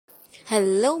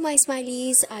Hello, my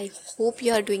smileys. I hope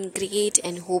you are doing great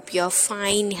and hope you are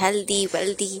fine, healthy,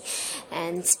 wealthy,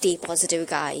 and stay positive,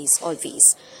 guys,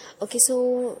 always. Okay,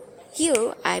 so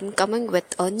here I'm coming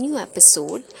with a new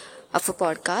episode of a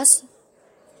podcast.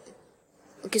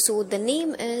 Okay, so the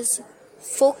name is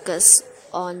Focus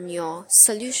on Your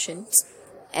Solutions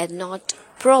and Not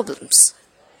Problems.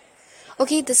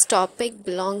 Okay, this topic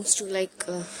belongs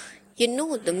to you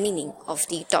know the meaning of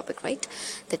the topic, right?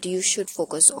 That you should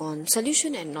focus on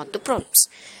solution and not the problems.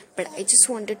 But I just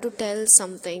wanted to tell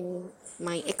something,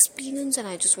 my experience, and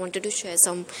I just wanted to share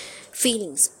some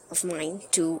feelings of mine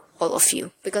to all of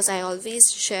you because I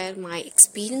always share my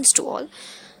experience to all.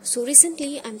 So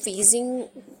recently, I'm facing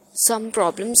some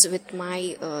problems with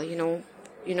my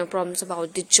problems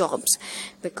about the jobs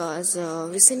because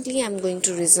recently I'm going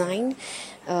to resign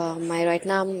my right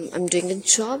now I'm doing a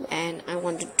job and I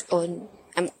wanted to earn.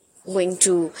 I'm going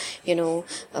to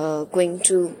going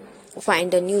to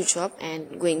find a new job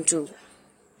and going to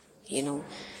you know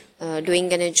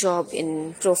doing a job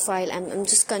in profile. I'm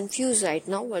just confused right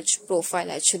now which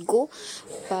profile I should go,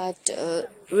 but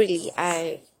really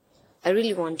I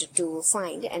really wanted to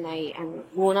find and I am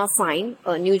gonna find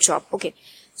a new job. Okay,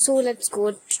 so let's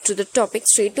go to the topic,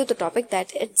 straight to the topic,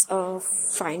 that it's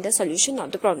find a solution,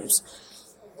 not the problems.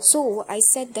 So I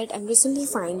said that I'm recently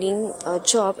finding a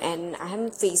job and I am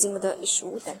facing the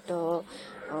issue that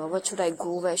what should I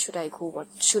go, where should I go, what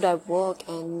should I work,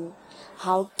 and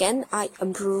how can I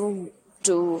improve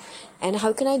to, and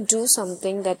how can I do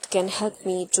something that can help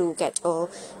me to get a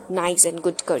nice and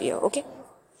good career. Okay,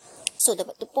 so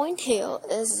the point here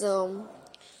is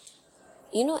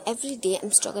every day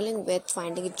I'm struggling with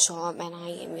finding a job and I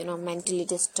am mentally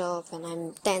disturbed and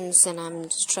I'm tense and I'm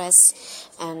stressed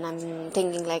and I'm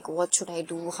thinking like what should I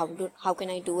do, how can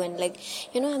I do, and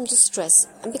I'm just stressed,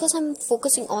 and because I'm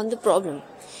focusing on the problem,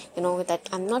 that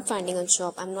I'm not finding a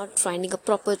job, I'm not finding a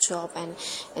proper job and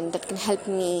that can help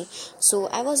me. So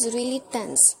I was really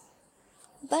tense,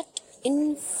 but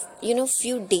in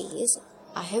few days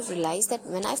I have realized that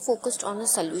when I focused on a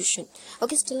solution,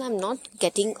 okay, still I'm not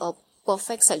getting a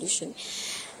perfect solution,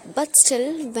 but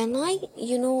still when I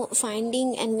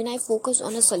finding and when I focus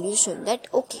on a solution, that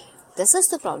okay, this is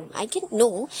the problem, I can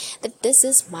know that this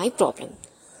is my problem.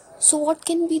 So what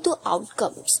can be the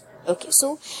outcomes? Okay,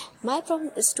 so my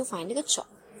problem is to finding a job.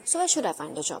 So where should I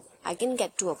find a job? I can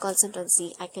get to a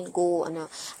consultancy. I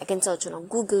can search on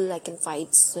Google. I can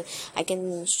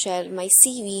share my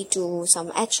CV to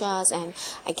some HRs, and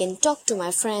I can talk to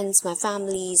my friends, my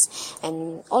families,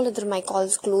 and all other my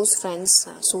close friends,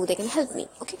 so they can help me.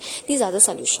 Okay, these are the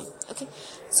solution. Okay,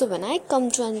 so when I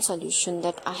come to a solution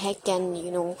that I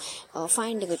can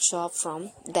find a job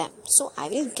from them, so I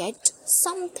will get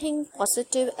something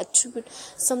positive attribute,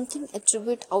 something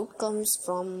attribute outcomes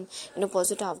from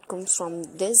positive outcomes from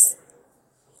those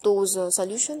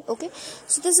solution. Okay,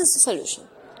 so this is the solution.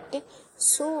 Okay,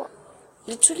 so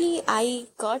literally I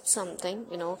got something,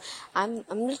 I'm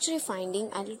literally finding,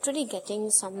 I'm literally getting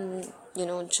some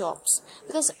jobs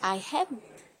because I have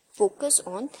focused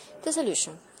on the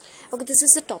solution. Okay, this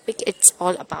is the topic it's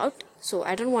all about, so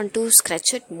I don't want to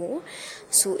scratch it more.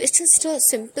 So it's just a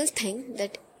simple thing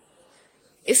that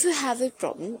if you have a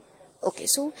problem, okay,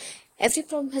 so every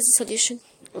problem has a solution.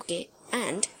 Okay,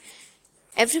 and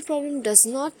every problem does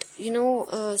not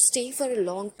stay for a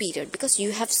long period because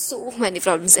you have so many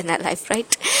problems in our life,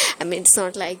 right? I mean, it's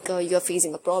not like you're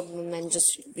facing a problem and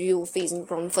just you facing a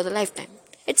problem for the lifetime.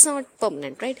 It's not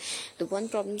permanent, right? The one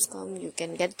problems come, you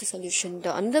can get the solution,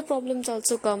 the other problems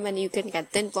also come and you can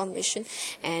get the information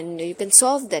and you can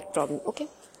solve that problem. Okay,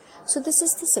 so this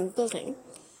is the simple thing,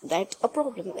 that a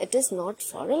problem, it is not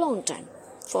for a long time.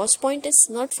 First point is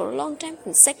not for a long time,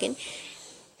 and second,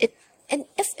 it, and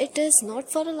if it is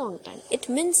not for a long time, it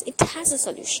means it has a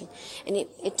solution, and if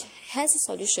it has a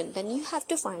solution, then you have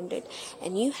to find it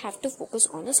and you have to focus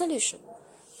on a solution.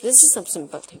 This is some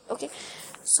simple thing. Okay,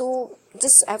 so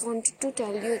just I wanted to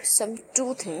tell you some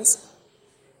two things.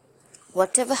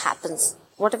 Whatever happens,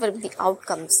 whatever the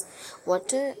outcomes,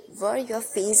 whatever you're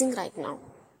facing right now,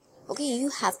 okay,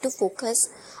 you have to focus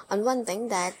on one thing,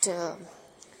 that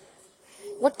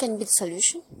what can be the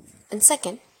solution, and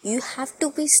second, you have to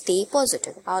be stay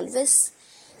positive. I always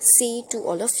say to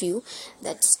all of you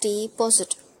that stay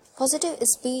positive. Positive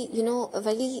is be a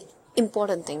very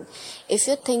important thing. If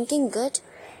you're thinking good,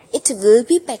 it will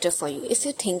be better for you. If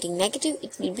you're thinking negative,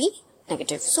 it will be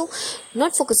negative. So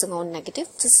not focusing on negative,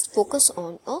 just focus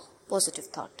on a positive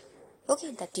thought.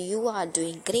 Okay, that you are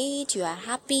doing great, you are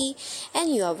happy,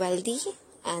 and you are wealthy,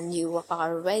 and you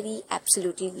are very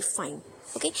absolutely fine.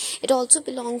 Okay, it also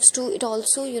belongs to, it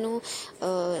also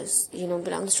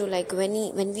belongs to, like when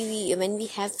we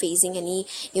have facing any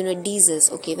disease.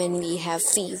 Okay, when we have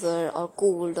fever or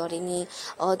cold or any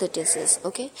other disease,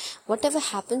 okay, whatever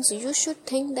happens, you should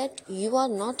think that you are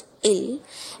not ill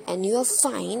and you are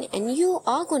fine and you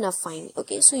are gonna fine.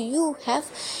 Okay, so you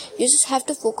just have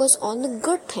to focus on the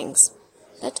good things,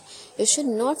 that you should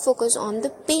not focus on the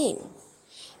pain.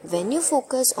 When you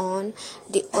focus on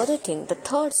the other thing, the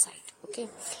third side, okay,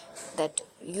 that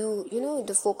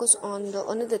the focus on the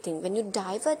another thing, when you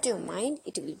divert your mind,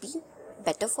 it will be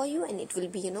better for you and it will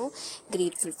be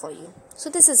grateful for you. So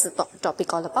this is the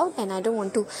topic all about, and I don't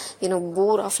want to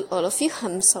bore off all of you.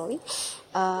 I'm sorry,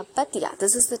 but yeah,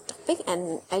 this is the topic,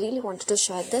 and I really wanted to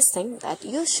share this thing, that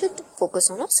you should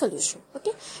focus on a solution,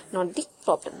 okay, not the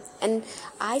problem. And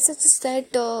I suggest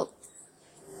that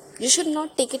you should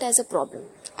not take it as a problem.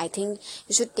 I think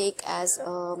you should take as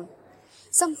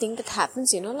something that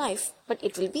happens in your life, but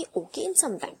it will be okay in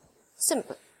some time.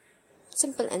 Simple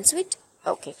and sweet.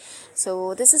 Okay,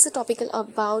 so this is a topical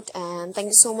about, and thank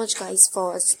you so much guys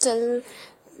for still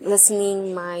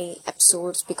listening my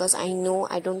episodes, because I know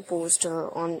I don't post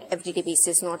on everyday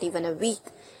basis, not even a week.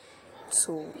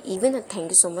 So even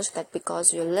thank you so much, that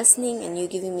because you're listening and you're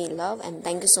giving me love, and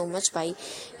thank you so much by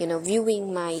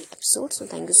viewing my episode. So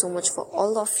thank you so much for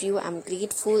all of you. I'm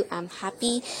grateful, I'm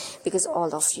happy because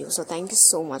all of you. So thank you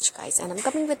so much guys, and I'm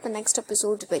coming with the next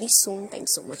episode very soon.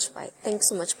 Thanks so much. Bye. Thanks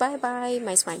so much. Bye bye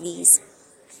my smileys.